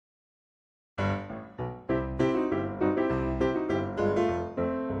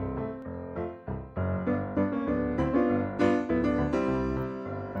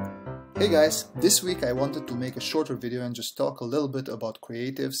Hey guys, this week I wanted to make a shorter video and just talk a little bit about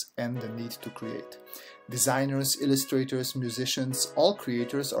creatives and the need to create. Designers, illustrators, musicians, all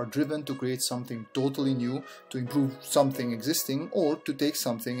creators are driven to create something totally new, to improve something existing, or to take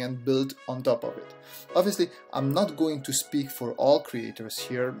something and build on top of it. Obviously, I'm not going to speak for all creators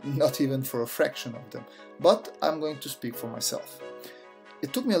here, not even for a fraction of them, but I'm going to speak for myself.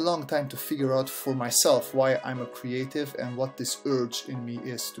 It took me a long time to figure out for myself why I'm a creative and what this urge in me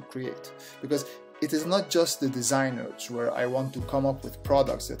is to create. Because it is not just the design urge where I want to come up with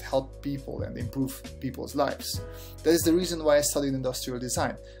products that help people and improve people's lives. That is the reason why I studied industrial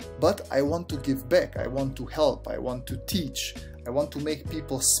design. But I want to give back, I want to help, I want to teach, I want to make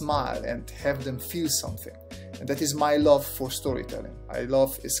people smile and have them feel something. And that is my love for storytelling. I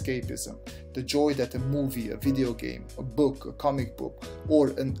love escapism. The joy that a movie, a video game, a book, a comic book, or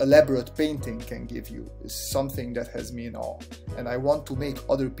an elaborate painting can give you is something that has me in awe. And I want to make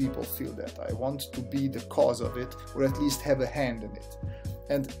other people feel that. I want to be the cause of it, or at least have a hand in it.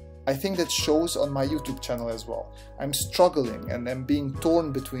 And I think that shows on my YouTube channel as well. I'm struggling and I'm being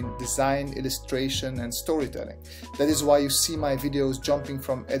torn between design, illustration and storytelling. That is why you see my videos jumping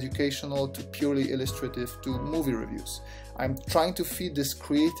from educational to purely illustrative to movie reviews. I'm trying to feed this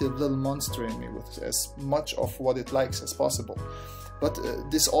creative little monster in me with as much of what it likes as possible. But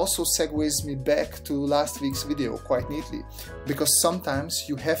this also segues me back to last week's video quite neatly, because sometimes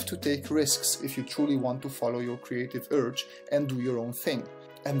you have to take risks if you truly want to follow your creative urge and do your own thing.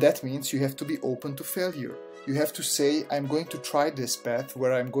 And that means you have to be open to failure. You have to say, I'm going to try this path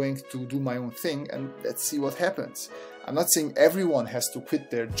where I'm going to do my own thing and let's see what happens. I'm not saying everyone has to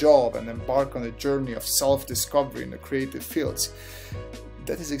quit their job and embark on a journey of self-discovery in the creative fields.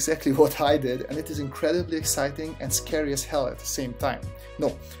 That is exactly what I did, and it is incredibly exciting and scary as hell at the same time. No,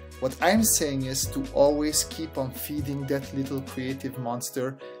 what I'm saying is to always keep on feeding that little creative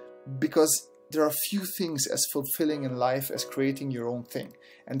monster, because there are few things as fulfilling in life as creating your own thing.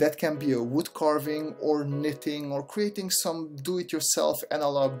 And that can be a wood carving or knitting or creating some do-it-yourself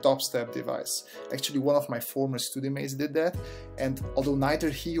analog dubstep device. Actually, one of my former studio mates did that, and although neither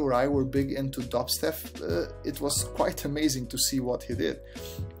he or I were big into dubstep, it was quite amazing to see what he did.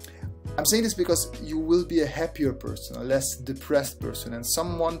 I'm saying this because you will be a happier person, a less depressed person, and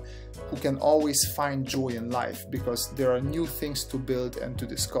someone who can always find joy in life because there are new things to build and to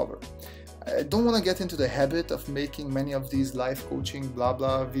discover. I don't want to get into the habit of making many of these life coaching blah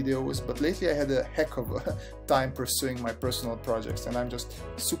blah videos, but lately I had a heck of a time pursuing my personal projects and I'm just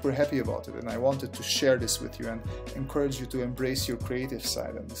super happy about it, and I wanted to share this with you and encourage you to embrace your creative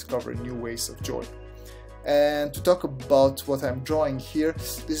side and discover new ways of joy. And to talk about what I'm drawing here,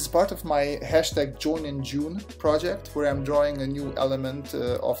 this is part of my hashtag joininjune project, where I'm drawing a new element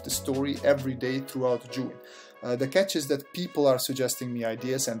of the story every day throughout June. The catch is that people are suggesting me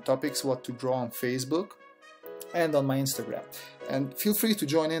ideas and topics what to draw on Facebook and on my Instagram. And feel free to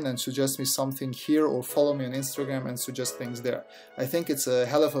join in and suggest me something here, or follow me on Instagram and suggest things there. I think it's a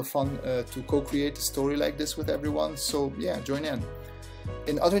hell of a fun to co-create a story like this with everyone, so yeah, join in.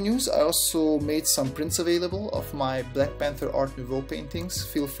 In other news, I also made some prints available of my Black Panther Art Nouveau paintings.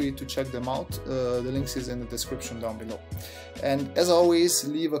 Feel free to check them out. The links is in the description down below. And as always,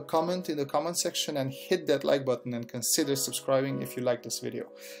 leave a comment in the comment section and hit that like button, and consider subscribing if you like this video.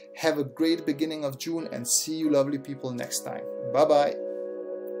 Have a great beginning of June and see you lovely people next time. Bye bye!